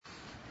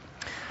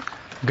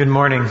Good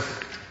morning.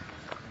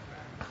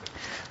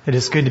 It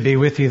is good to be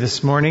with you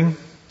this morning.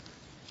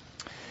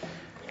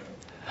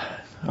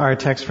 Our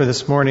text for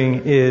this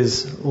morning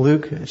is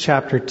Luke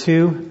chapter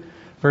 2,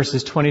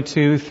 verses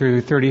 22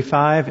 through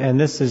 35, and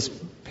this is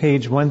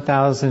page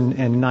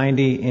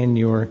 1090 in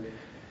your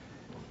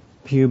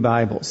Pew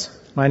Bibles.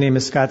 My name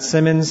is Scott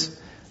Simmons.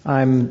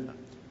 I'm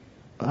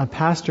a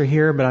pastor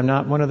here, but I'm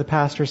not one of the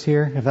pastors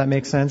here, if that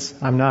makes sense.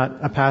 I'm not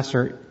a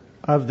pastor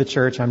of the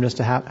church. I'm just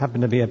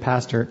happen to be a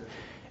pastor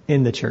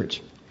in the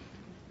church.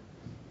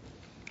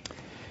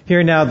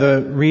 Hear now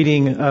the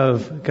reading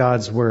of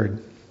God's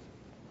Word.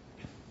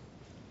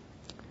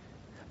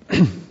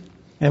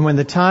 And when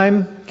the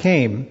time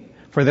came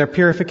for their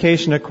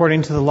purification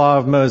according to the law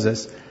of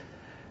Moses,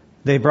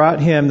 they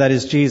brought him, that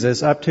is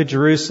Jesus, up to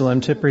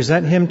Jerusalem to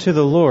present him to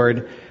the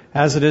Lord,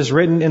 as it is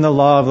written in the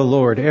law of the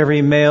Lord.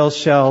 Every male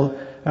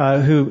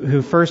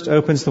who first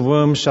opens the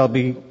womb shall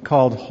be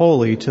called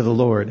holy to the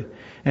Lord,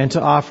 and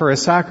to offer a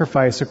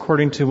sacrifice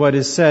according to what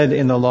is said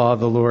in the law of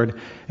the Lord,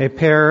 a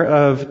pair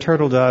of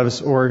turtle doves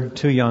or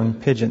 2 young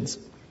pigeons.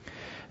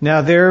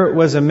 Now there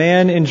was a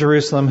man in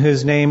Jerusalem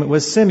whose name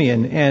was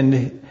Simeon,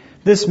 and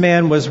this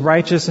man was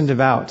righteous and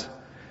devout,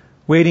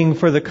 waiting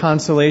for the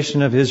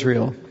consolation of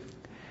Israel.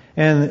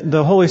 And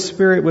the Holy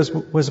Spirit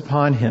was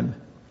upon him.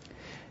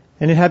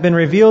 And it had been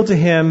revealed to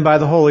him by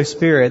the Holy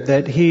Spirit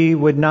that he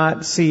would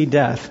not see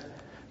death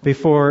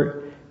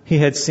before he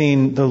had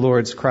seen the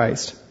Lord's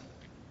Christ.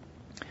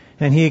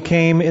 And he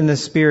came in the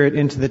Spirit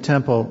into the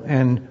temple,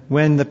 and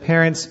when the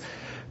parents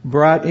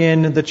brought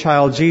in the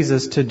child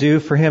Jesus to do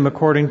for him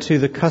according to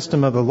the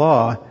custom of the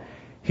law,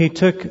 he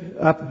took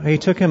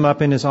him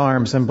up in his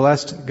arms and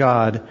blessed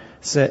God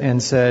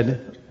and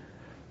said,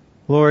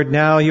 Lord,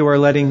 now you are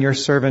letting your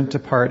servant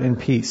depart in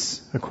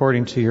peace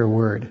according to your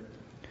word.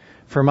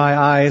 For my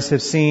eyes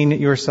have seen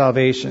your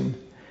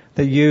salvation,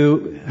 that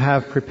you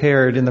have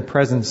prepared in the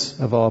presence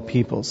of all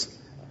peoples,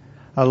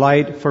 a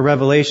light for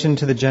revelation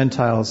to the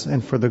Gentiles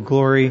and for the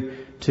glory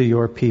to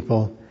your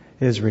people,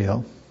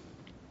 Israel.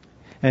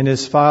 And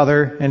his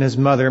father and his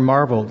mother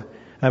marveled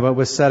at what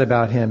was said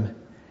about him.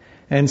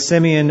 And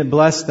Simeon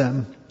blessed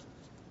them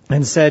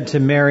and said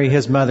to Mary,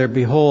 his mother,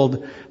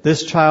 Behold,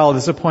 this child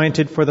is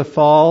appointed for the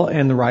fall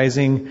and the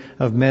rising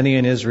of many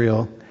in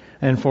Israel,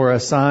 and for a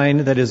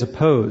sign that is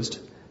opposed.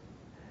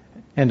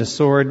 And a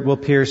sword will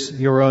pierce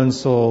your own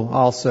soul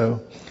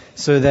also,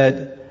 so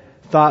that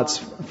thoughts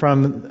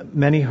from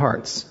many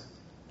hearts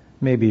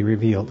may be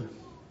revealed.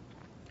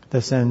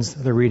 This ends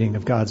the reading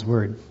of God's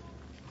Word.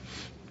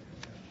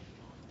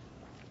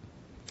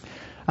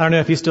 I don't know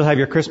if you still have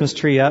your Christmas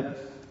tree up.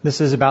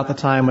 This is about the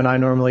time when I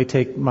normally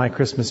take my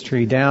Christmas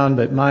tree down,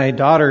 but my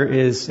daughter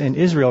is in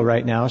Israel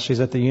right now.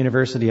 She's at the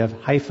University of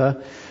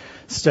Haifa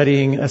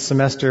studying a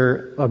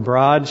semester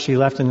abroad. She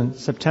left in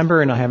September,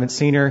 and I haven't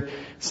seen her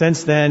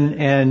since then.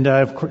 And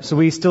of course, so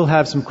we still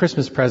have some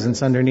Christmas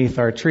presents underneath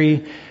our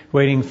tree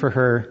waiting for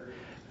her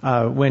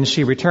when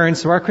she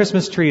returns. So our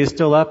Christmas tree is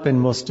still up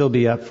and will still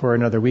be up for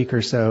another week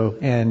or so.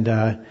 And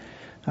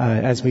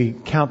as we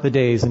count the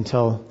days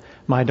until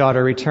my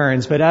daughter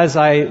returns. But as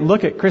I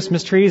look at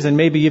Christmas trees, and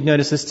maybe you've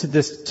noticed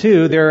this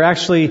too, there are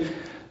actually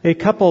a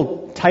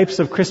couple types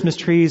of Christmas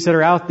trees that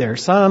are out there.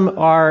 Some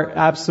are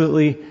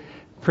absolutely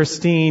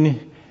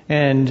pristine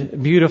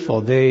and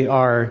beautiful. They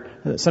are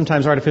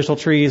sometimes artificial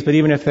trees, but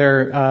even if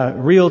they're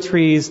real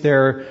trees,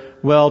 they're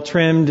well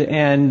trimmed,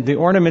 and the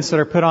ornaments that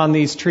are put on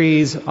these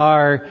trees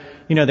are,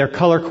 they're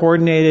color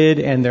coordinated,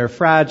 and they're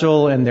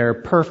fragile, and they're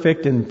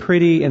perfect and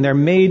pretty, and they're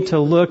made to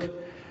look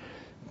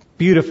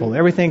beautiful.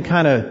 Everything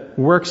kind of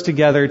works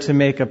together to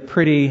make a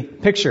pretty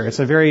picture. It's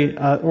a very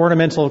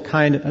ornamental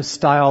kind of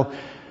style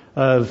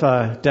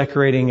of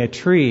decorating a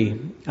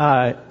tree.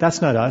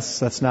 That's not us.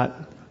 That's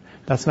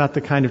not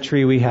the kind of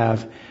tree we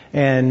have.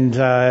 And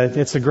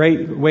it's a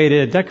great way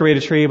to decorate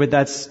a tree, but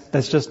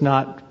that's just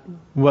not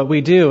what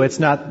we do. It's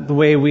not the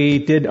way we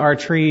did our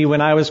tree when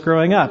I was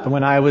growing up.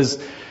 When I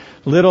was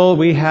little,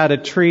 we had a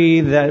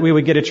tree that we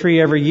would get a tree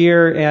every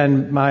year,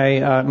 and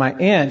my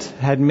aunt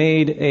had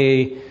made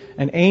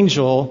an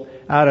angel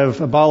out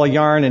of a ball of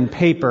yarn and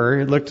paper.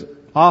 It looked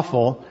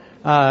awful.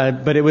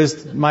 But it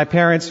was my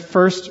parents'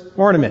 first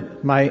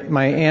ornament.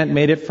 My aunt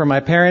made it for my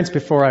parents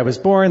before I was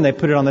born. They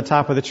put it on the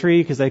top of the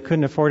tree because they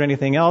couldn't afford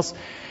anything else.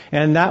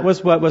 And that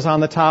was what was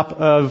on the top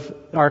of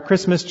our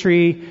Christmas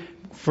tree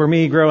for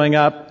me growing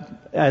up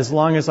as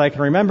long as I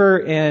can remember.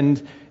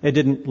 And it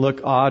didn't look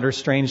odd or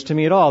strange to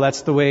me at all.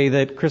 That's the way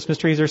that Christmas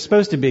trees are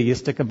supposed to be. You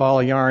stick a ball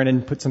of yarn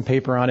and put some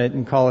paper on it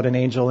and call it an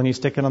angel, and you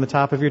stick it on the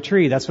top of your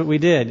tree. That's what we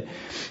did.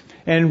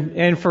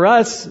 And for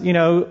us, in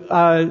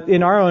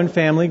our own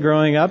family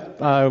growing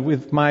up,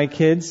 with my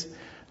kids,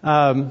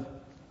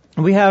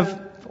 we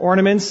have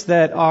ornaments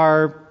that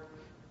are,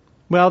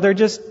 they're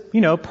just,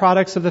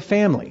 products of the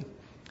family.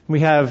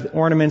 We have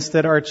ornaments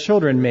that our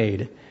children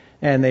made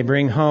and they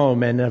bring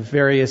home, and of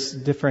various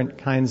different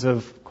kinds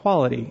of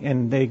quality,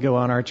 and they go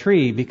on our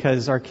tree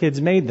because our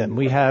kids made them.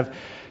 We have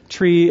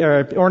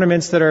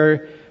ornaments that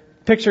are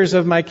pictures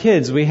of my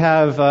kids. We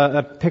have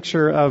a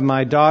picture of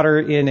my daughter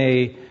in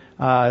a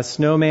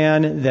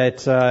snowman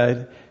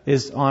that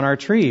is on our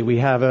tree. We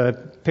have a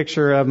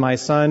picture of my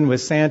son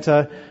with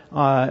Santa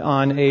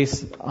on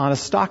a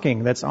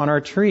stocking that's on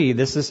our tree.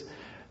 There's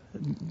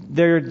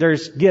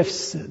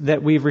gifts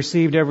that we've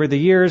received over the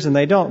years, and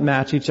they don't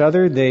match each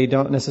other. They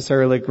don't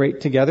necessarily look great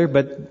together,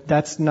 but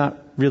that's not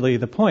really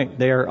the point.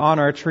 They are on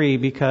our tree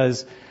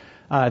because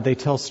they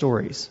tell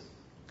stories.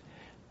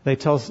 They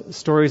tell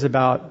stories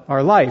about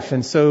our life.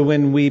 And so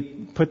when we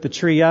put the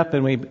tree up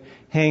and we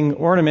hang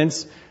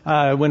ornaments,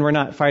 when we're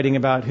not fighting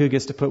about who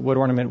gets to put what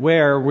ornament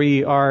where,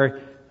 we are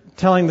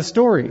telling the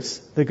stories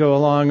that go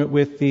along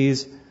with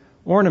these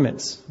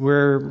ornaments.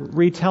 We're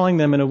retelling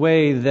them in a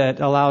way that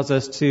allows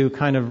us to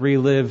kind of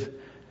relive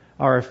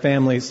our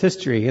family's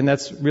history. And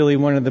that's really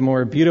one of the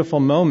more beautiful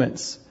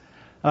moments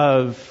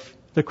of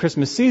the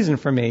Christmas season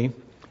for me,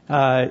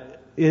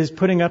 is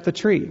putting up the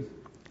tree,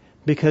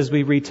 because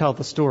we retell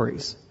the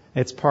stories.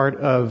 It's part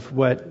of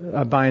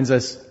what binds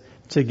us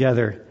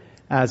together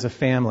as a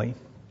family.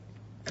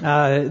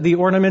 The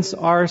ornaments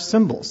are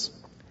symbols.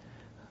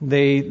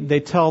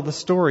 They tell the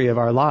story of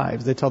our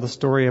lives. They tell the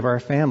story of our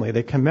family.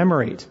 They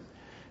commemorate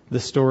the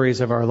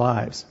stories of our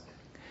lives.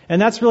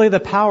 And that's really the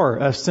power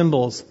of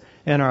symbols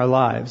in our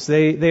lives.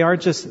 They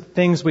aren't just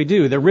things we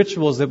do. The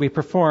rituals that we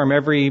perform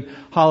every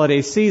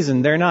holiday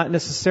season, they're not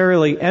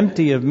necessarily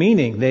empty of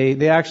meaning.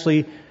 They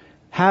actually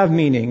have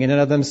meaning in and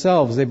of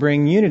themselves. They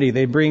bring unity.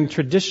 They bring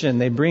tradition.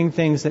 They bring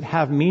things that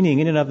have meaning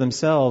in and of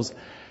themselves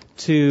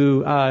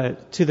to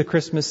the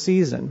Christmas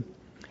season.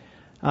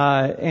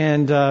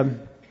 They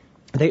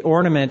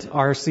ornament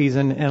our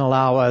season and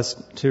allow us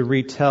to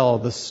retell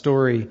the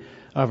story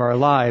of our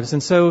lives.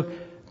 And so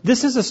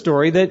this is a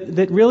story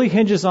that really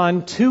hinges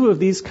on two of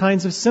these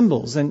kinds of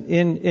symbols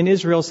in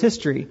Israel's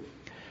history.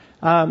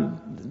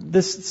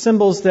 The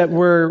symbols that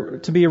were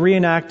to be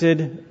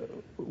reenacted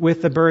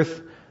with the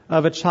birth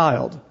of a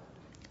child.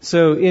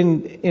 So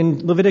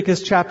in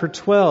Leviticus chapter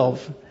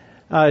 12,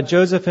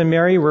 Joseph and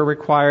Mary were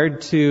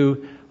required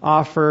to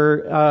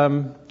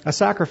offer a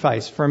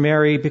sacrifice for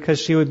Mary because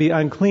she would be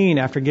unclean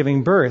after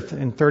giving birth.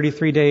 And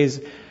 33 days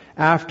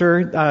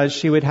after,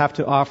 she would have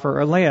to offer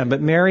a lamb.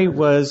 But Mary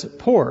was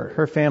poor.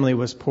 Her family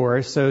was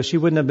poor, so she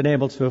wouldn't have been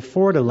able to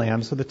afford a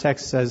lamb. So the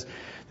text says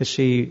that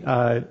she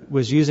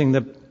was using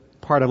the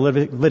part of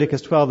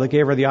Leviticus 12 that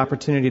gave her the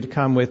opportunity to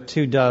come with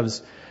 2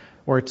 doves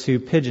or 2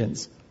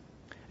 pigeons.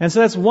 And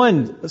so that's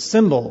one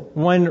symbol,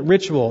 one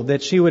ritual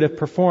that she would have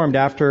performed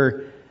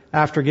after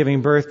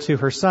giving birth to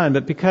her son.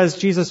 But because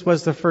Jesus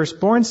was the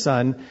firstborn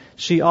son,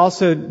 she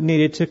also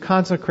needed to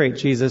consecrate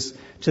Jesus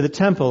to the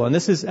temple. And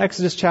this is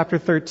Exodus chapter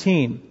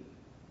 13.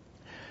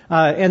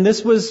 And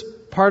this was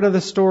part of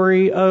the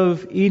story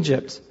of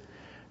Egypt.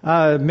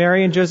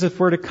 Mary and Joseph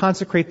were to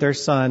consecrate their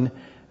son,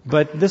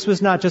 but this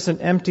was not just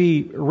an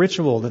empty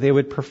ritual that they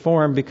would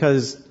perform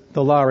because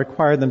the law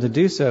required them to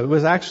do so. It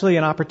was actually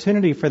an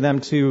opportunity for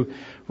them to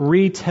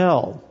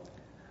retell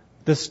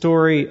the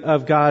story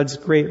of God's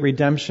great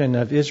redemption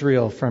of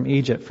Israel from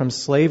Egypt, from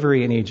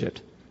slavery in Egypt.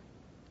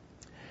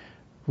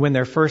 When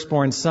their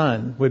firstborn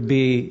son would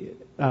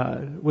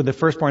the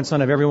firstborn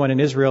son of everyone in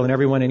Israel and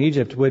everyone in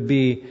Egypt would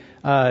be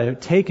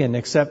taken,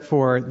 except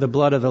for the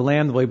blood of the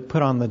lamb that would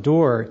put on the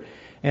door,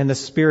 and the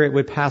Spirit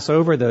would pass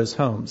over those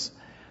homes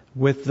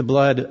with the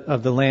blood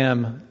of the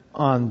lamb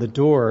on the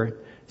door,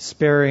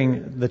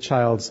 sparing the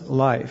child's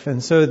life.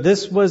 And so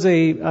this was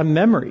a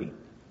memory.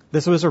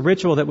 This was a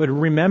ritual that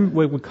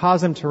would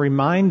cause them to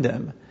remind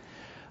them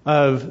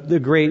of the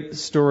great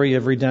story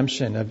of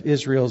redemption, of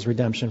Israel's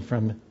redemption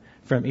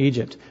from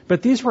Egypt.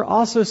 But these were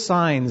also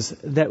signs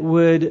that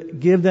would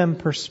give them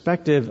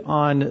perspective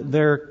on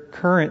their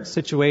current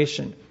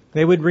situation.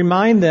 They would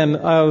remind them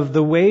of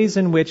the ways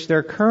in which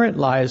their current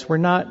lives were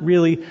not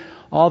really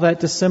all that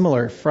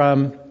dissimilar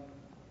from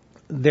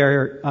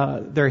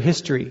their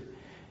history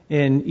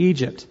in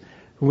Egypt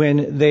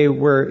when they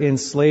were in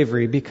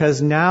slavery,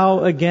 because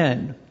now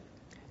again,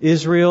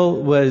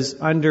 Israel was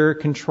under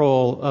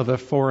control of a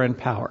foreign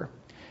power.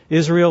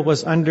 Israel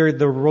was under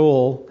the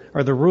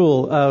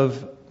rule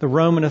of the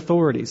Roman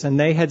authorities, and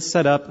they had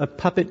set up a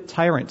puppet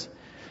tyrant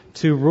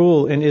to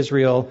rule in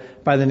Israel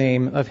by the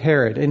name of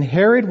Herod. And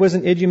Herod was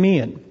an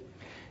Idumean.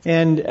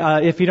 And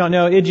if you don't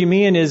know,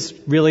 Idumean is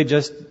really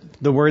just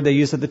the word they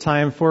used at the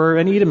time for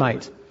an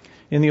Edomite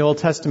in the Old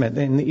Testament.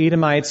 And the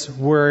Edomites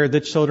were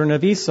the children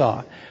of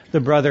Esau, the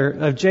brother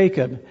of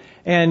Jacob.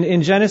 And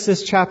in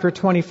Genesis chapter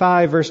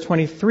 25, verse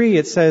 23,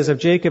 it says of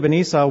Jacob and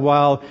Esau,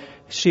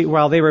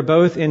 while they were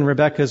both in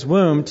Rebekah's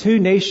womb, 2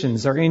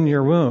 nations are in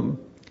your womb,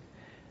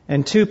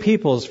 and 2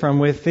 peoples from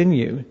within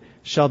you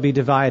shall be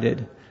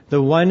divided.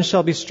 The one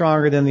shall be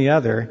stronger than the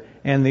other,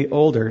 and the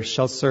older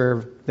shall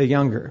serve the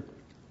younger.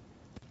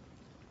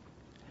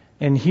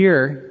 And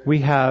here we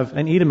have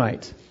an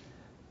Edomite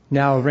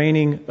now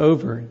reigning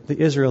over the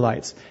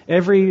Israelites.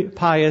 Every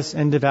pious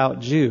and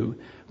devout Jew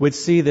would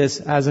see this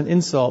as an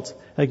insult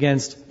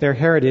against their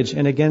heritage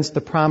and against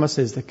the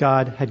promises that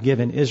God had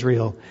given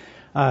Israel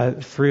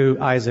through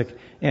Isaac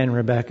and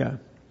Rebekah.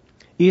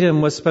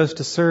 Edom was supposed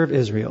to serve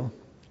Israel.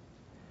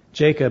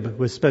 Jacob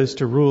was supposed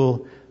to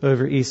rule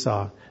over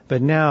Esau.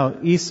 But now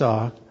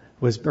Israel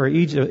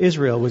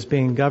was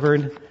being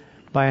governed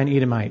by an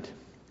Edomite.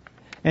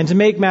 And to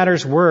make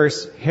matters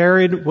worse,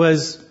 Herod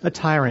was a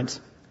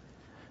tyrant,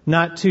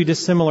 not too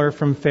dissimilar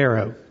from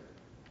Pharaoh.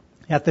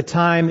 At the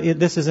time,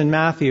 this is in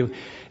Matthew,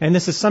 and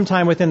this is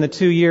sometime within the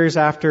 2 years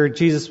after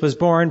Jesus was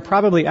born,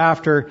 probably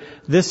after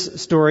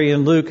this story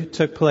in Luke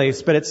took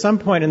place. But at some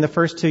point in the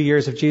first 2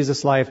 years of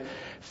Jesus' life,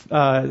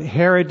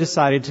 Herod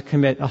decided to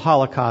commit a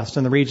Holocaust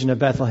in the region of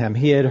Bethlehem.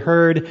 He had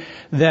heard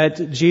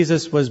that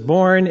Jesus was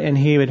born, and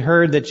he had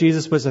heard that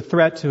Jesus was a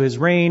threat to his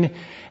reign,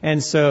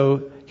 and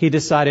so he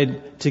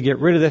decided to get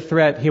rid of the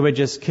threat. He would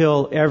just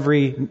kill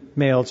every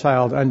male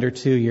child under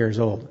 2 years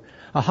old.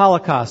 A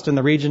Holocaust in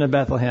the region of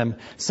Bethlehem,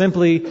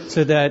 simply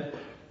so that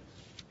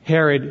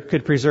Herod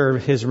could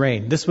preserve his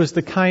reign. This was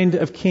the kind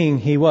of king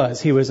he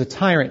was. He was a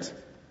tyrant.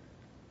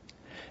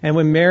 And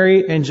when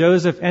Mary and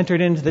Joseph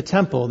entered into the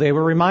temple, they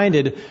were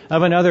reminded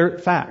of another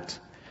fact,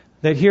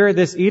 that here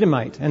this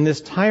Edomite and this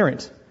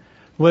tyrant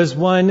was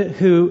one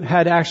who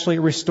had actually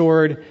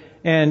restored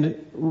and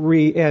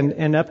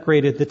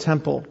upgraded the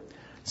temple.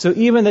 So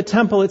even the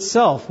temple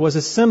itself was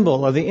a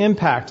symbol of the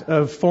impact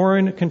of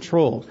foreign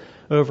control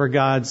over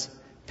God's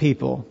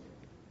people.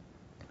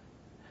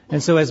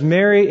 And so as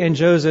Mary and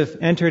Joseph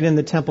entered in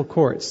the temple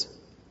courts,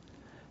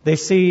 they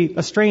see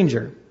a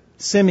stranger,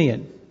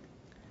 Simeon,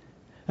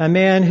 a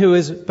man who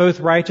is both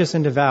righteous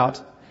and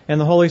devout, and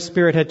the Holy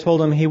Spirit had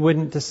told him he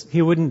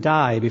wouldn't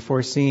die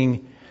before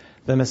seeing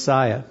the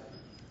Messiah.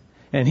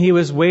 And he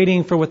was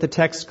waiting for what the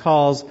text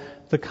calls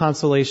the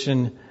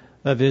consolation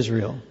of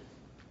Israel.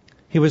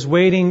 He was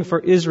waiting for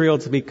Israel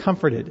to be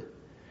comforted,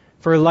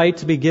 for light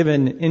to be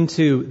given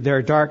into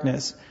their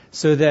darkness,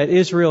 so that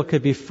Israel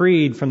could be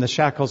freed from the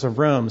shackles of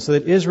Rome, so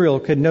that Israel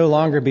could no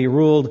longer be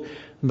ruled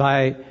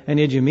by an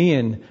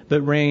Idumean,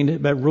 but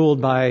ruled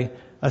by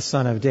a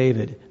son of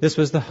David. This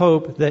was the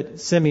hope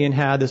that Simeon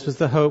had. This was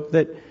the hope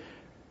that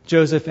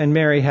Joseph and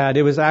Mary had.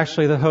 It was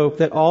actually the hope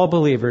that all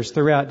believers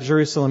throughout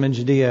Jerusalem and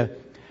Judea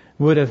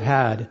would have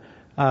had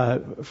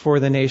for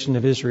the nation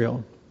of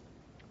Israel.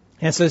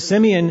 And so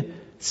Simeon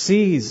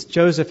sees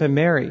Joseph and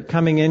Mary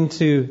coming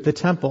into the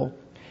temple,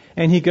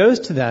 and he goes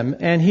to them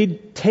and he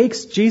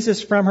takes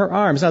Jesus from her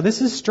arms. Now,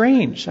 this is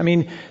strange. I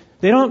mean,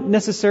 they don't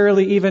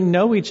necessarily even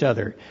know each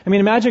other. I mean,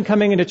 imagine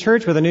coming into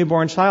church with a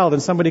newborn child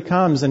and somebody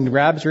comes and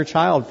grabs your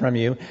child from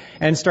you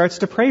and starts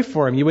to pray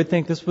for him. You would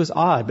think this was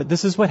odd, but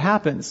this is what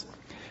happens.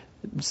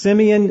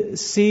 Simeon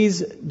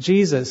sees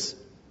Jesus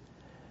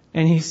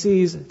and he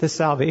sees the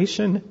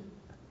salvation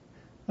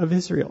of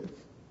Israel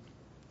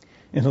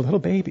in a little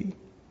baby.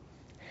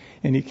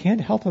 And he can't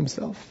help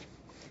himself.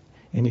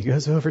 And he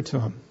goes over to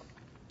him.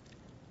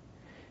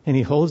 And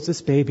he holds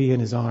this baby in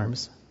his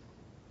arms.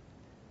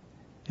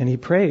 And he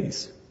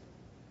prays,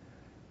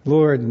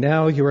 Lord,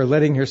 now you are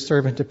letting your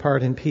servant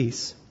depart in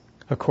peace,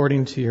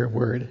 according to your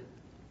word.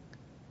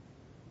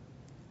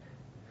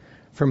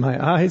 For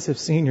my eyes have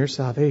seen your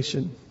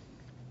salvation,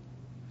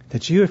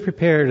 that you have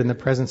prepared in the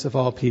presence of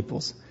all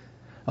peoples,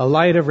 a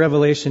light of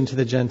revelation to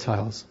the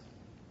Gentiles,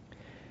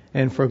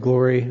 and for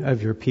glory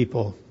of your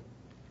people,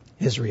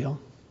 Israel.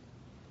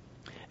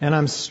 And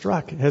I'm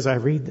struck as I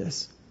read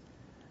this,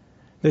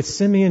 that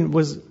Simeon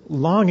was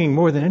longing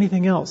more than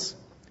anything else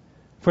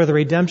for the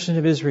redemption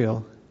of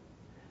Israel,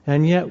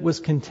 and yet was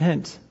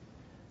content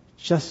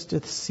just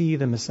to see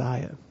the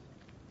Messiah.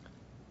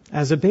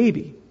 As a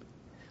baby,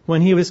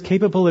 when he was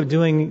capable of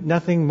doing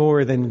nothing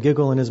more than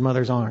giggle in his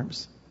mother's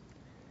arms.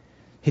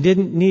 He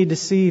didn't need to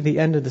see the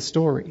end of the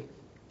story.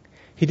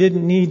 He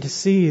didn't need to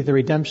see the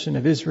redemption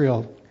of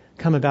Israel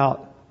come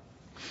about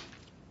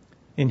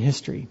in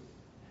history.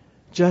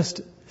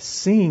 Just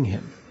seeing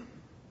him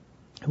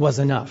was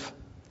enough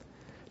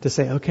to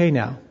say, okay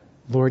now,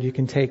 Lord, you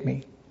can take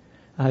me.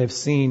 I have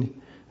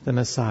seen the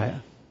Messiah.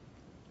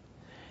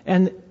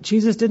 And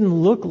Jesus didn't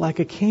look like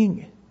a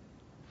king.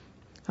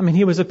 I mean,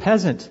 he was a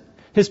peasant.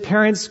 His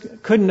parents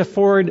couldn't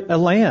afford a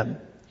lamb.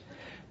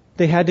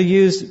 They had to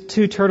use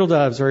 2 turtle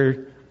doves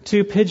or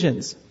 2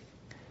 pigeons.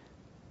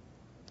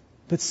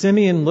 But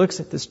Simeon looks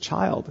at this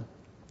child,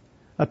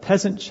 a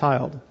peasant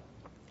child,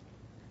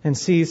 and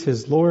sees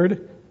his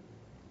Lord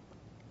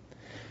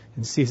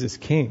and sees his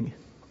king,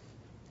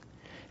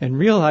 and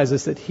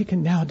realizes that he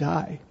can now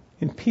die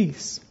in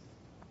peace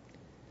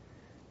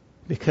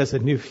because a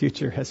new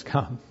future has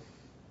come.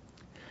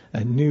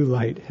 A new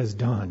light has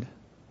dawned.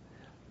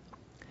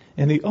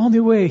 And the only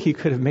way he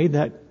could have made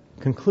that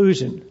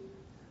conclusion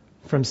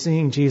from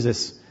seeing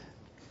Jesus,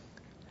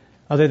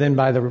 other than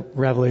by the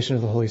revelation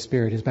of the Holy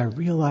Spirit, is by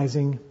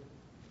realizing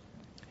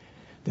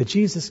that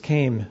Jesus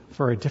came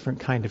for a different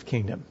kind of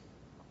kingdom.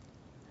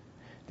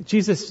 That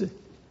Jesus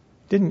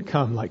didn't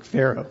come like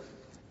Pharaoh.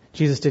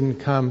 Jesus didn't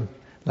come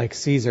like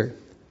Caesar.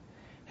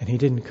 And he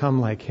didn't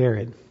come like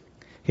Herod.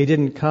 He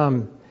didn't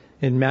come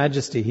in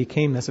majesty. He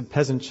came as a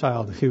peasant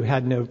child who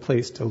had no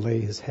place to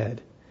lay his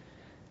head.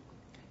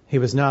 He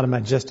was not a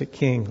majestic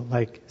king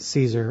like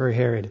Caesar or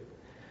Herod.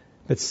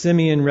 But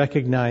Simeon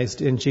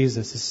recognized in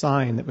Jesus a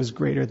sign that was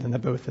greater than the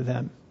both of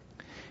them.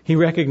 He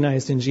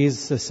recognized in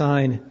Jesus a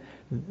sign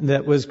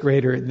that was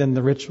greater than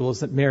the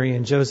rituals that Mary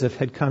and Joseph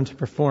had come to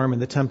perform in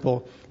the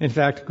temple. In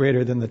fact,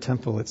 greater than the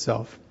temple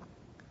itself.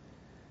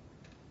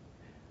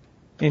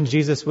 In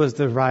Jesus was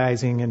the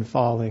rising and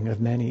falling of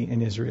many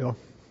in Israel.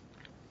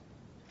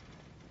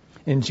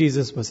 In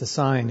Jesus was a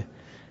sign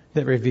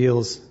that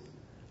reveals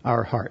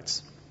our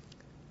hearts.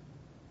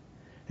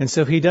 And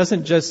so he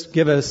doesn't just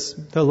give us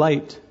the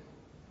light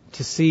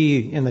to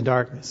see in the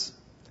darkness.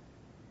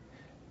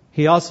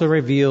 He also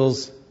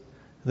reveals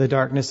the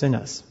darkness in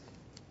us.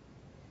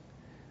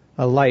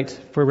 A light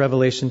for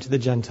revelation to the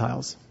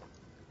Gentiles.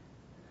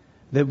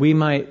 That we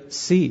might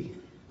see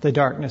the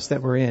darkness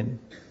that we're in.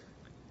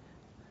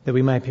 That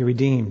we might be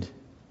redeemed.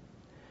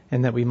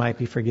 And that we might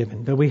be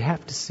forgiven. But we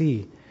have to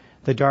see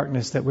the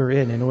darkness that we're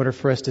in order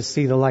for us to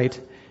see the light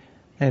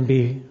and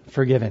be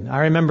forgiven.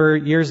 I remember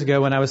years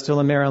ago when I was still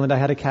in Maryland, I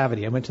had a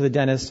cavity. I went to the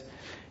dentist,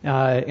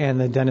 and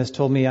the dentist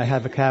told me I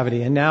have a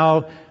cavity. And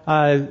now,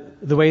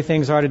 the way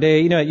things are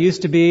today, it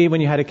used to be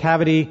when you had a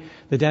cavity,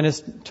 the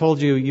dentist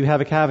told you you have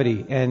a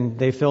cavity, and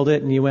they filled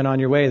it and you went on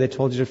your way. They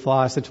told you to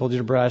floss, they told you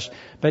to brush.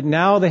 But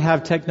now they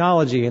have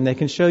technology and they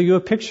can show you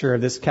a picture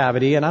of this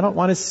cavity, and I don't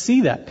want to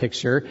see that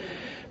picture.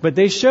 But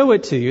they show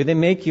it to you, they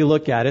make you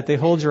look at it, they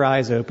hold your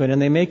eyes open,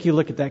 and they make you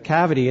look at that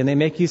cavity, and they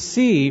make you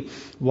see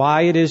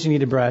why it is you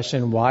need to brush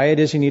and why it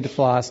is you need to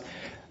floss,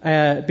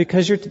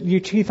 because your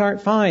teeth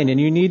aren't fine,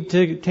 and you need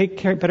to take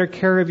better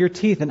care of your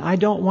teeth. And I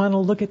don't want to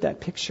look at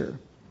that picture.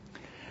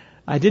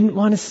 I didn't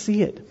want to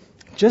see it.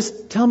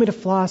 Just tell me to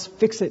floss,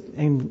 fix it,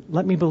 and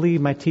let me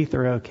believe my teeth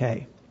are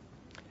okay.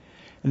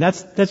 And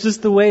that's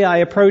just the way I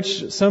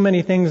approach so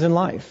many things in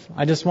life.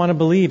 I just want to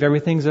believe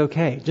everything's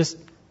okay. Just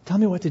tell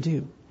me what to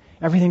do.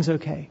 Everything's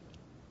okay.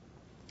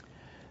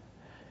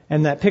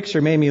 And that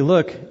picture made me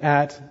look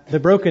at the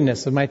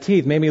brokenness of my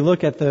teeth, made me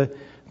look at the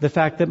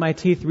fact that my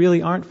teeth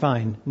really aren't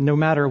fine, no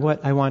matter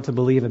what I want to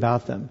believe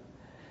about them.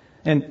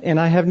 And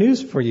I have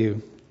news for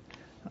you.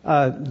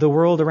 The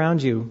world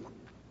around you,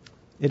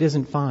 it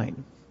isn't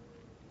fine.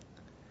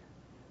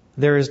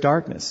 There is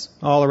darkness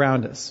all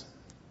around us.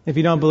 If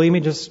you don't believe me,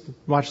 just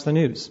watch the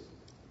news.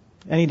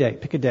 Any day,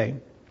 pick a day.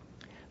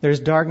 There's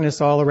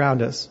darkness all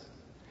around us.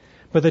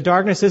 But the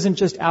darkness isn't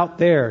just out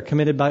there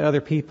committed by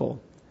other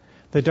people.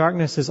 The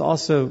darkness is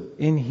also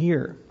in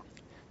here.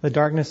 The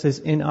darkness is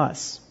in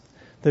us.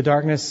 The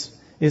darkness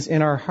is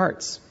in our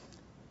hearts.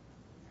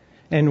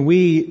 And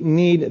we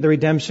need the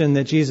redemption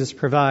that Jesus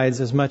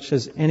provides as much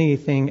as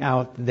anything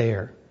out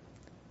there.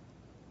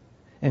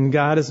 And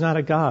God is not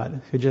a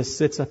God who just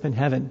sits up in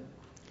heaven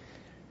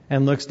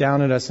and looks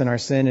down at us in our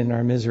sin and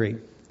our misery.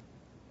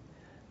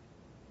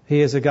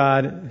 He is a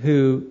God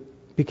who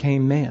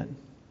became man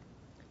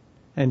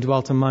and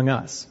dwelt among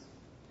us.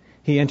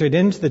 He entered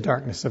into the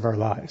darkness of our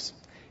lives.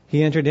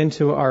 He entered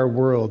into our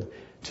world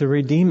to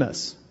redeem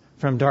us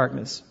from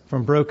darkness,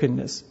 from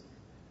brokenness,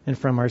 and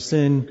from our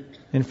sin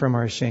and from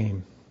our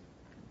shame.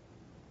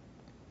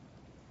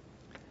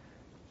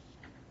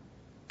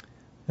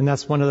 And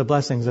that's one of the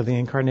blessings of the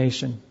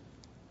incarnation.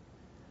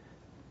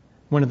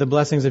 One of the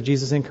blessings of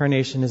Jesus'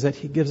 incarnation is that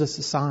He gives us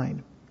a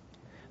sign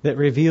that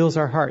reveals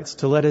our hearts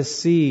to let us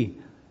see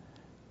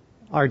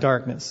our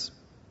darkness.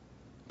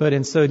 But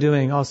in so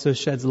doing also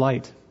sheds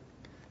light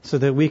so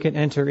that we can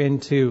enter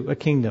into a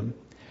kingdom.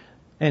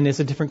 And it's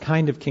a different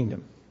kind of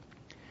kingdom.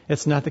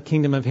 It's not the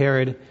kingdom of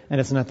Herod,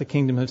 and it's not the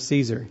kingdom of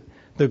Caesar.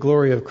 The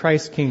glory of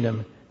Christ's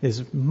kingdom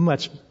is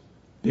much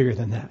bigger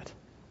than that.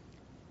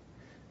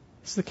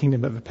 It's the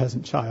kingdom of a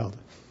peasant child,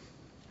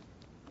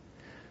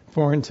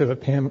 born to a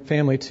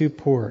family too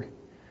poor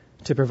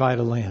to provide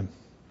a lamb.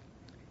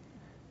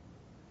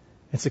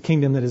 It's a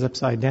kingdom that is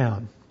upside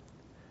down,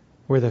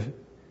 where the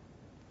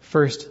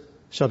first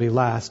shall be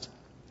last,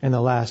 and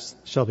the last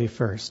shall be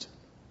first.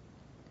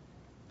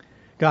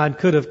 God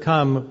could have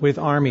come with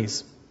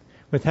armies,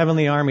 with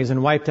heavenly armies,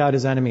 and wiped out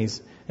His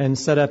enemies, and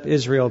set up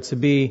Israel to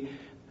be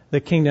the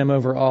kingdom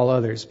over all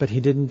others. But He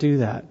didn't do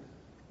that.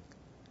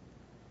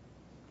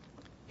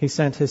 He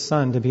sent His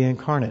Son to be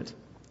incarnate,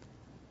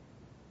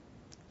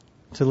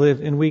 to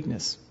live in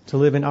weakness, to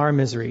live in our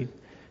misery,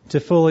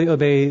 to fully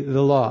obey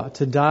the law,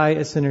 to die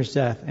a sinner's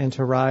death, and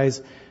to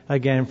rise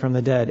again from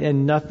the dead.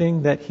 And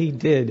nothing that He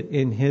did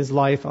in His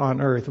life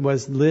on earth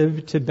was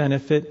lived to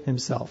benefit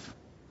Himself.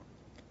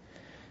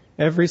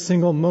 Every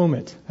single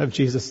moment of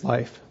Jesus'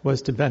 life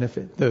was to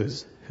benefit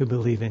those who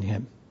believe in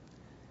Him.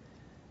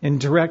 In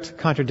direct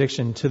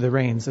contradiction to the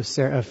reigns of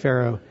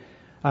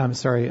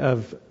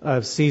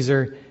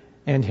Caesar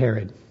and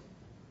Herod.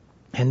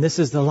 And this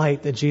is the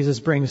light that Jesus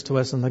brings to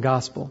us in the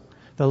gospel.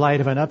 The light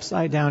of an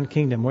upside down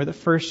kingdom where the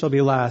first shall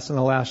be last and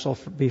the last shall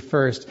be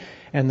first,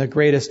 and the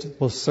greatest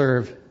will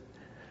serve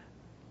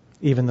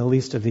even the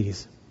least of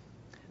these.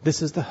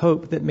 This is the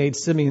hope that made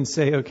Simeon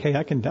say, okay,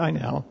 I can die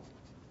now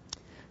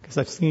because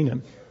I've seen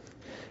Him.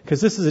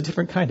 Because this is a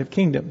different kind of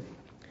kingdom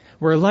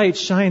where light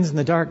shines in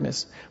the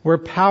darkness, where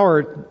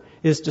power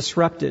is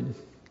disrupted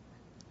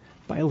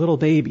by a little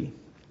baby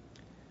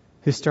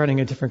who's starting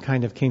a different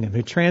kind of kingdom,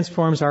 who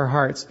transforms our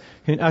hearts,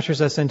 who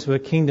ushers us into a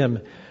kingdom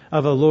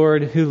of a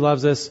Lord who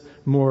loves us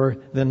more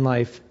than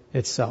life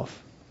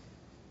itself.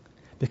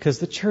 because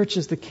the church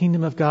is the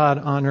kingdom of God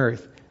on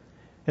earth.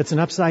 It's an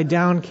upside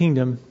down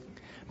kingdom,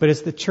 but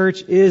the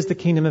church is the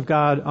kingdom of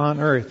God on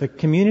earth, the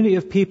community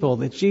of people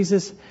that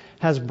Jesus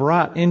has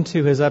brought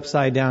into his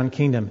upside down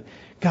kingdom.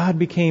 God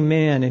became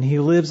man and he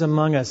lives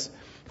among us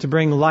to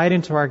bring light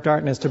into our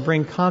darkness, to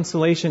bring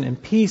consolation and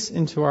peace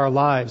into our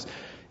lives,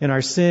 in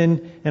our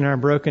sin and our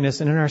brokenness.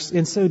 And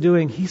in so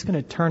doing, he's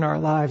going to turn our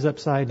lives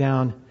upside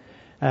down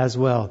as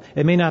well.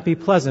 It may not be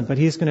pleasant, but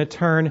he's going to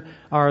turn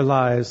our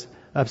lives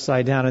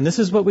upside down. And this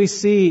is what we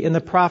see in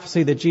the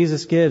prophecy that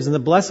Jesus gives and the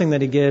blessing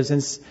that he gives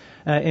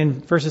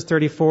in verses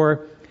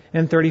 34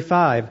 and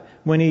 35.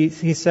 When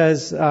he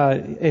says,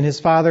 and his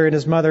father and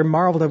his mother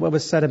marveled at what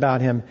was said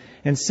about him.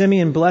 And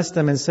Simeon blessed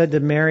them and said to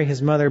Mary,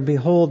 his mother,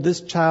 behold,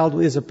 this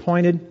child is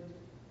appointed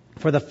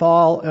for the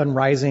fall and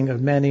rising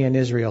of many in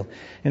Israel,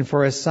 and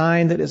for a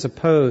sign that is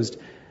opposed,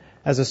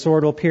 as a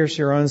sword will pierce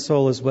your own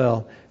soul as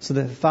well, so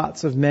that the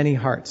thoughts of many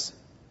hearts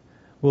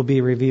will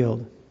be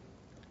revealed.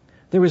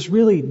 There was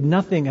really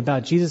nothing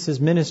about Jesus'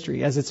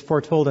 ministry, as it's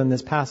foretold in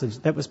this passage,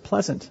 that was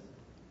pleasant.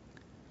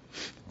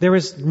 There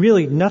was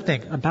really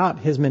nothing about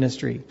his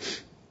ministry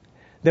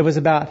that was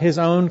about his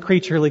own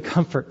creaturely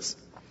comforts.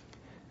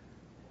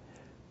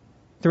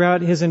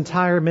 Throughout his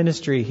entire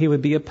ministry, he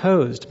would be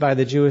opposed by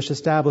the Jewish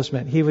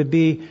establishment. He would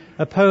be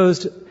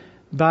opposed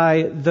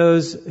by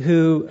those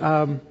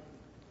who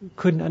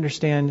couldn't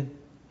understand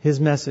his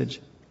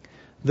message.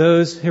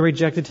 Those who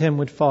rejected him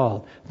would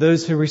fall.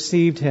 Those who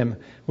received him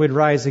would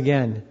rise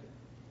again.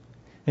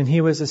 And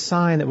he was a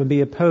sign that would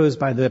be opposed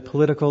by the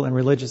political and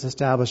religious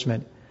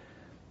establishment.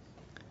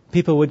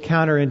 People would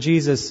counter in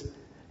Jesus,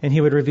 and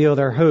he would reveal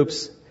their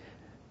hopes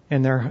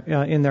in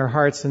their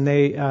hearts, and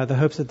the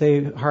hopes that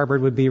they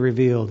harbored would be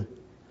revealed.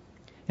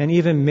 And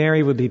even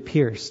Mary would be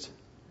pierced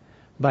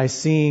by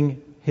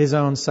seeing his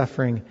own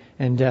suffering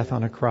and death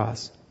on a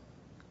cross.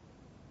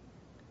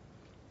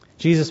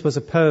 Jesus was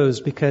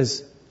opposed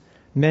because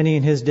many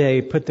in his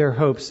day put their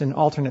hopes in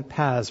alternate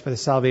paths for the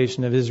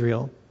salvation of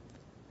Israel.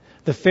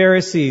 The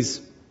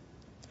Pharisees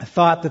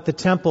thought that the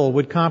temple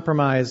would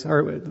compromise,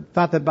 or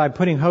thought that by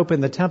putting hope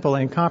in the temple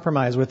and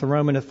compromise with the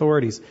Roman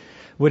authorities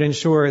would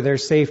ensure their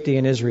safety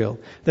in Israel.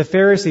 The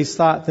Pharisees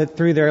thought that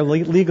through their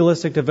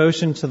legalistic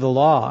devotion to the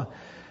law,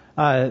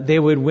 they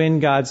would win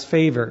God's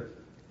favor,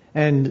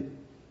 and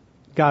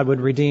God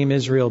would redeem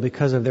Israel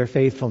because of their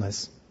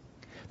faithfulness.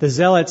 The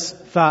Zealots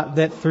thought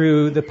that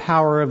through the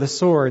power of the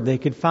sword, they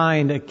could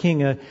find a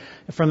king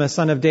from the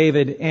son of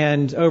David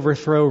and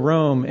overthrow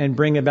Rome and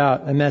bring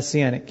about a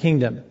messianic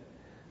kingdom.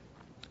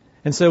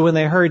 And so when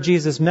they heard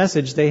Jesus'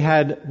 message, they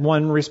had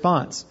one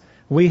response.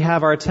 We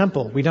have our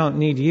temple. We don't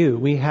need you.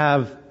 We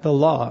have the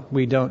law.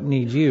 We don't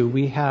need you.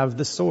 We have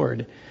the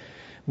sword.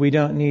 We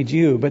don't need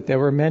you. But there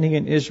were many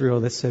in Israel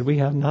that said, we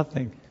have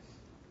nothing.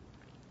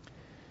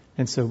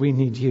 And so we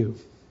need you.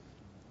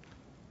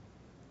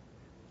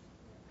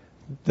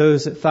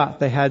 Those that thought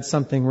they had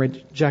something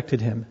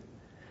rejected him.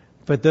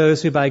 But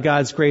those who by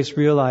God's grace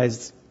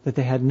realized that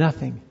they had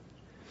nothing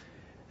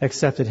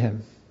accepted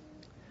him.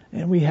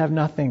 And we have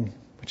nothing,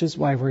 which is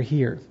why we're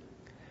here.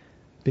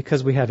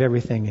 Because we have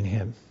everything in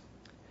him.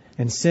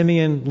 And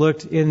Simeon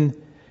looked in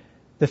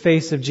the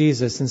face of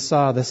Jesus and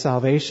saw the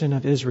salvation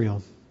of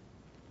Israel.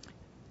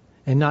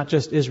 And not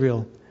just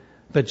Israel,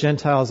 but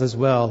Gentiles as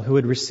well, who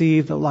would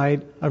receive the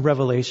light of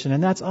revelation.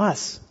 And that's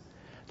us.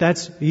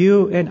 That's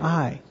you and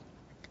I.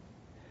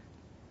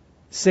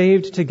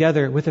 Saved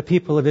together with the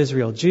people of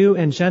Israel, Jew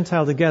and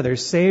Gentile together,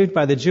 saved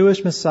by the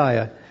Jewish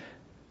Messiah,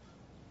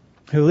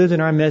 who lived in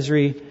our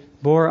misery,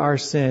 bore our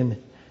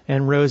sin,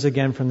 and rose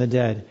again from the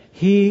dead.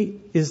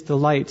 He is the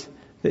light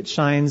that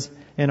shines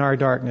in our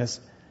darkness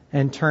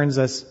and turns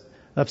us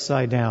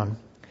upside down.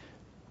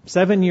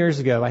 7 years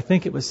ago, I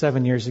think it was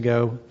 7 years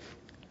ago,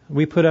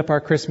 we put up our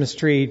Christmas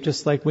tree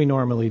just like we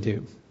normally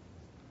do.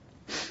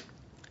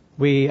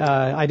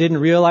 I didn't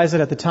realize it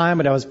at the time,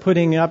 but I was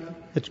putting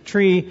up the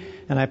tree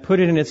and I put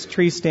it in its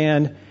tree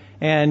stand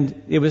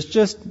and it was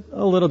just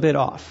a little bit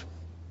off.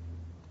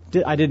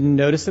 I didn't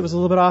notice it was a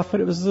little bit off,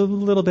 but it was a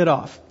little bit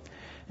off.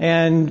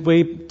 And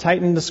we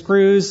tightened the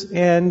screws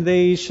and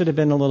they should have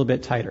been a little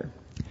bit tighter.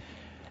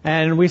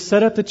 And we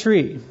set up the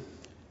tree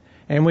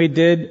and we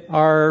did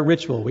our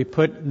ritual. We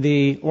put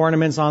the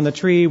ornaments on the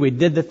tree. We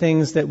did the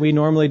things that we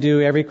normally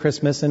do every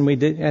Christmas, and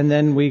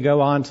then we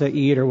go on to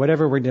eat or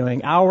whatever we're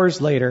doing.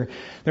 Hours later,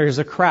 there's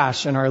a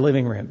crash in our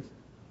living room.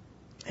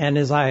 And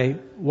as I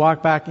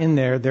walk back in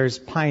there, there's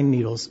pine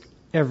needles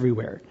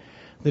everywhere.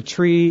 The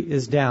tree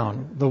is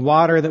down. The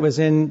water that was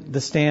in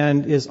the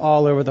stand is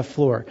all over the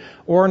floor.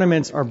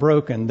 Ornaments are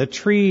broken. The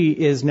tree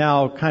is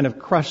now kind of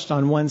crushed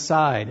on one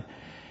side.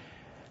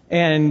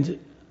 And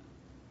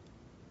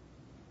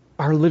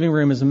our living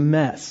room is a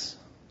mess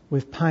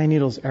with pine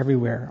needles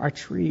everywhere. Our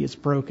tree is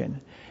broken.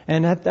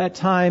 And at that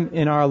time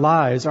in our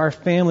lives, our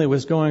family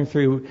was going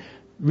through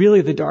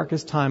really the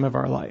darkest time of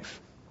our life.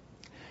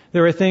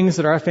 There were things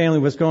that our family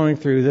was going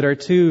through that are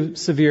too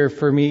severe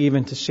for me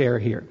even to share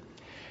here.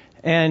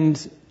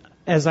 And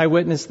as I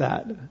witnessed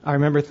that, I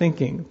remember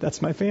thinking,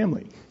 that's my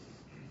family.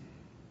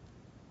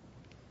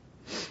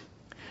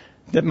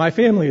 that my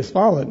family is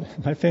fallen,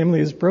 my family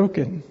is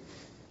broken.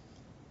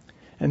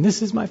 And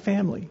this is my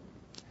family,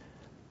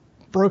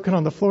 broken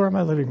on the floor of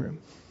my living room.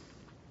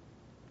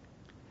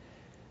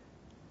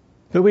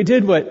 But we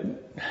did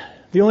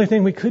the only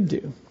thing we could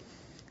do.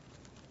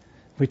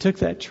 We took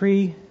that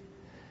tree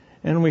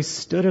and we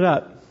stood it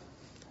up.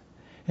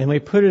 And we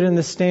put it in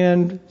the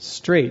stand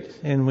straight.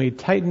 And we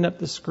tightened up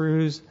the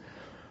screws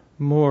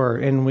more.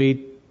 And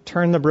we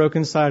turned the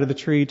broken side of the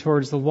tree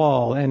towards the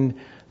wall. And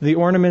the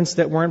ornaments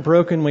that weren't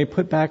broken, we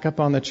put back up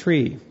on the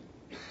tree.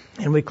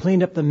 And we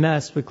cleaned up the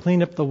mess. We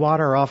cleaned up the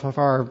water off of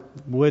our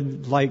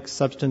wood-like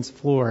substance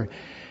floor.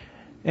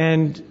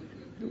 And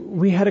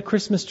we had a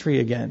Christmas tree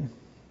again.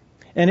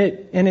 And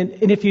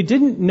if you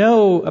didn't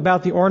know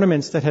about the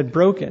ornaments that had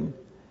broken,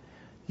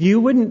 you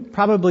wouldn't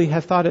probably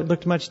have thought it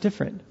looked much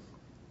different.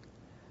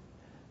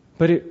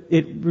 But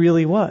it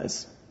really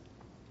was.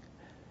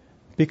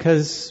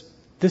 Because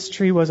this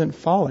tree wasn't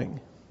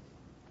falling.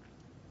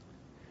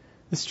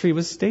 This tree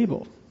was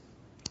stable.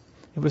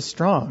 It was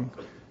strong.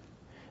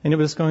 And it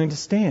was going to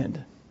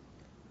stand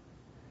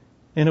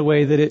in a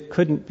way that it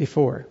couldn't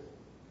before.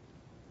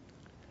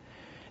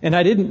 And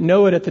I didn't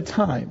know it at the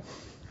time.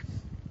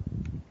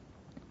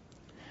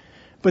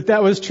 But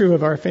that was true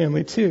of our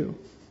family too.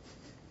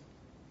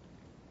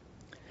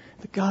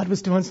 That God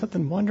was doing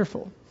something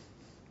wonderful.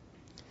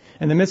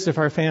 In the midst of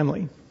our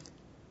family,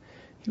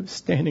 He was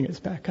standing us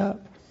back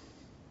up.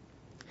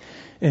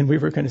 And we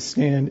were going to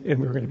stand and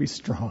we were going to be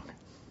strong.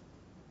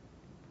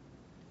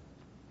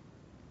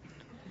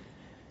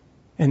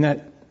 And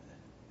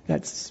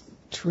that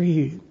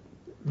tree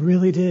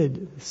really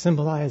did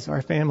symbolize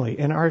our family.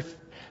 And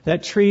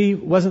that tree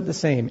wasn't the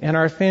same. And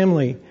our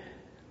family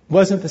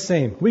wasn't the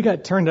same. We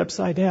got turned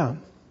upside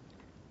down.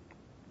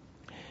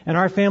 And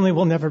our family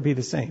will never be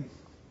the same.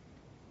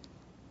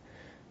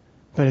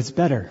 But it's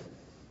better.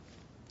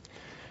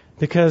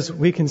 Because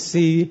we can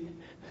see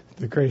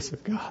the grace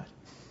of God.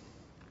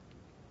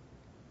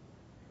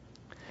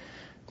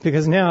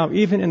 Because now,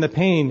 even in the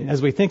pain,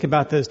 as we think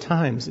about those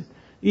times,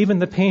 even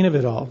the pain of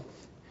it all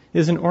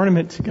is an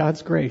ornament to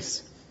God's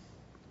grace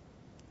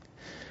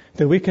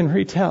that we can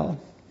retell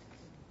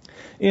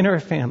in our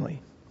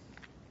family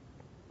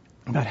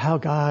about how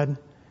God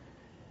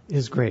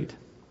is great,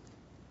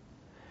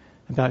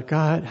 about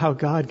how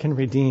God can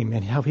redeem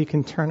and how He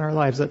can turn our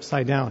lives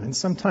upside down. And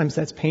sometimes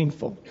that's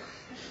painful,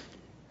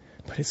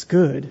 but it's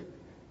good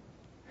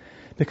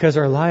because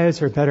our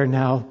lives are better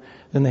now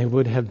than they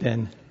would have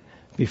been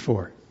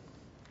before.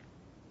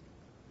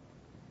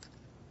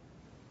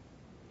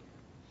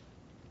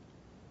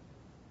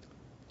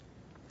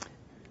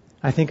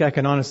 I think I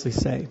can honestly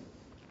say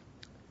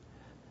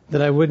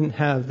that I wouldn't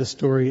have the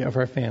story of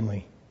our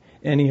family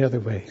any other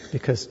way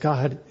because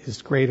God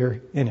is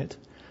greater in it.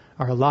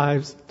 Our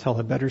lives tell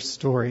a better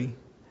story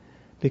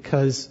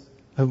because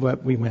of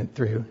what we went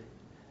through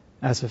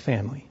as a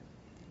family.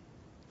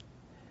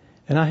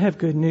 And I have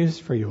good news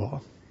for you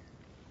all.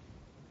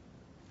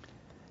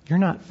 You're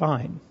not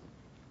fine.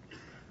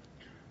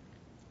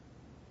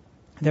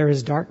 There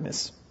is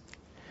darkness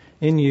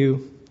in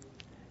you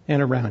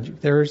and around you.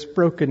 There is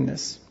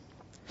brokenness.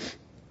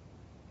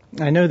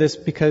 I know this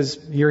because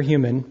you're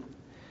human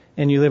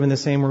and you live in the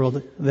same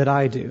world that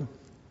I do.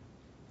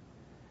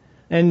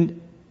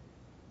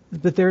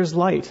 But there's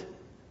light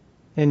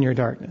in your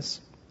darkness.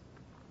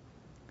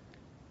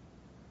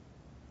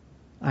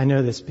 I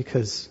know this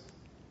because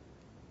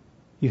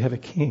you have a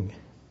King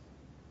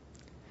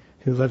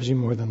who loves you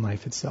more than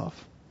life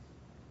itself.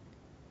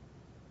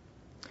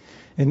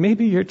 And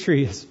maybe your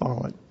tree has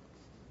fallen.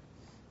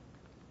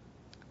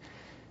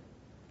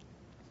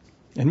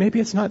 And maybe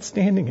it's not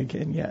standing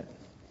again yet.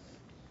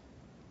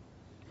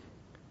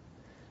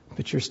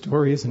 But your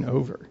story isn't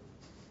over.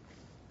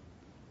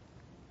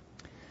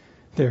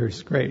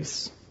 There's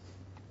grace.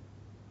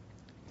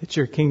 That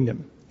your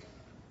kingdom,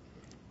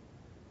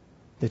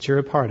 that you're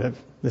a part of,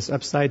 this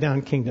upside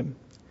down kingdom,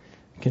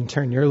 can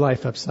turn your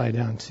life upside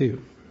down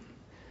too.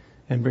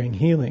 And bring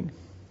healing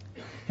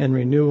and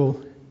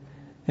renewal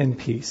and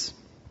peace.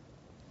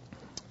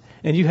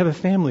 And you have a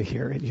family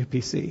here at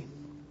UPC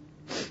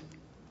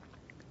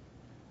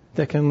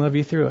that can love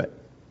you through it,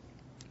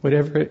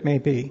 whatever it may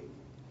be.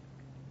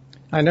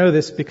 I know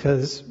this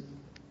because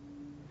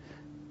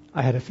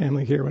I had a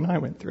family here when I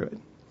went through it.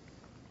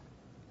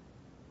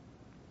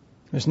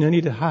 There's no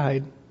need to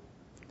hide.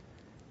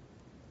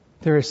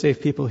 There are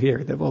safe people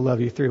here that will love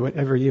you through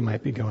whatever you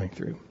might be going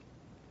through.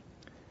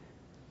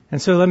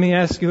 And so let me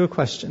ask you a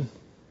question.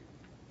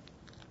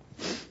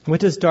 What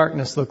does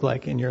darkness look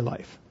like in your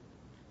life?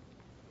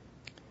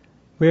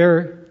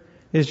 Where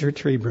is your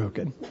tree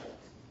broken?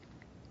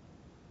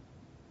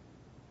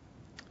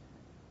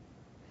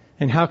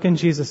 And how can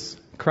Jesus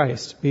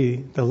Christ be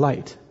the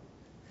light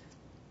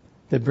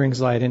that brings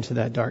light into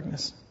that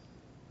darkness?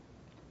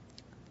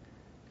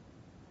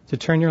 To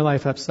turn your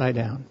life upside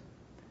down,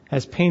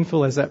 as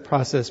painful as that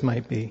process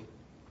might be,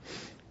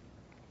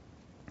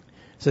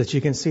 so that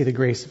you can see the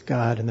grace of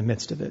God in the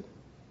midst of it.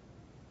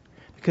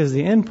 Because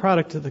the end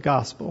product of the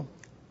gospel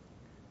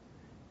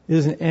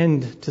is an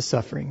end to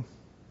suffering.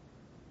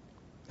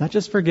 not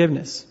just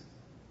forgiveness.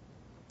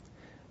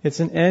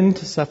 It's an end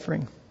to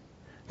suffering,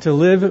 to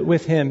live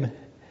with Him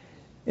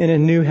in a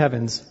new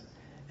heavens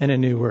and a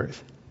new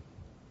earth.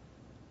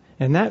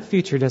 And that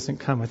future doesn't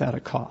come without a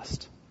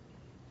cost.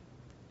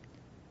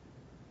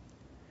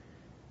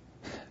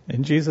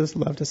 And Jesus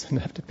loved us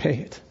enough to pay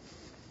it.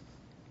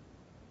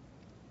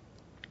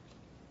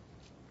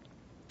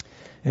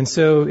 And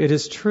so it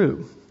is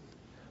true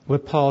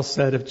what Paul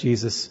said of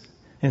Jesus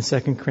in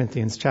 2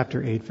 Corinthians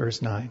chapter 8,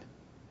 verse 9.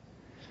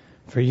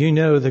 For you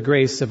know the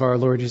grace of our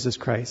Lord Jesus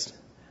Christ,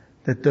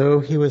 that though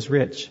He was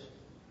rich,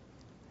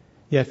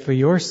 yet for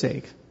your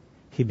sake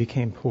He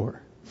became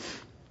poor,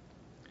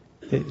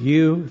 that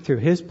you, through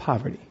His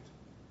poverty,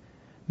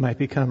 might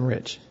become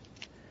rich.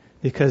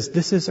 Because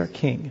this is our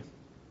King,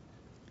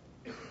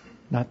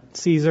 not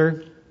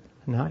Caesar,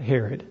 not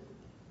Herod,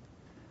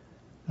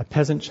 a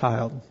peasant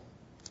child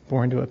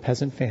born to a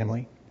peasant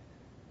family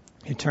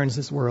who turns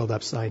this world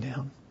upside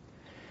down,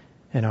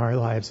 and our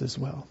lives as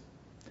well,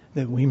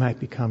 that we might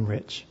become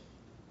rich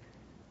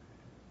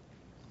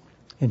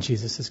in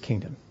Jesus'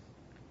 kingdom.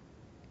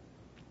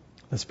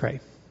 Let's pray.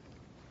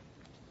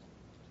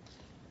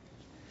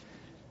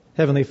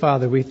 Heavenly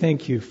Father, we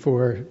thank You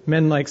for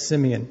men like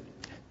Simeon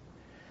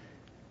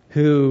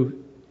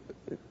who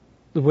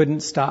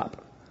wouldn't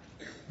stop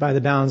by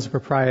the bounds of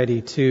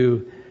propriety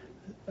to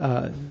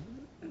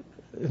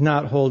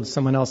not hold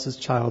someone else's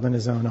child in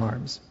his own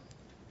arms.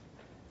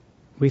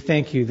 We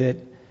thank You that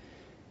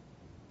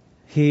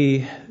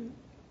he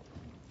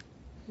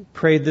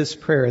prayed this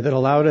prayer that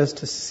allowed us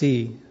to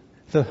see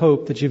the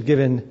hope that You've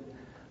given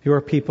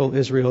Your people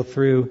Israel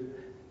through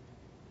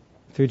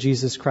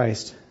Jesus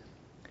Christ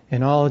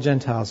and all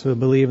Gentiles who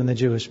believe in the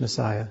Jewish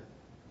Messiah.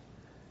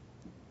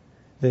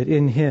 That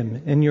in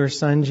Him, in Your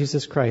Son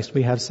Jesus Christ,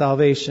 we have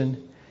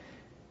salvation.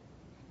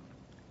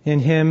 In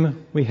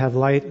Him we have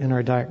light in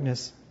our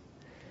darkness.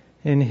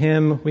 In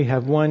Him we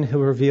have one who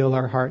will reveal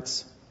our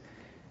hearts,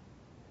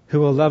 who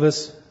will love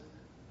us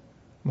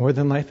more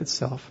than life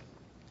itself,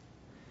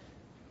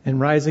 and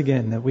rise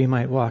again that we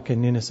might walk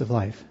in newness of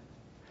life.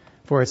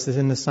 For it's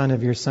in the Son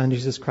of Your Son,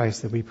 Jesus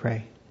Christ, that we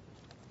pray.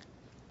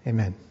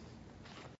 Amen.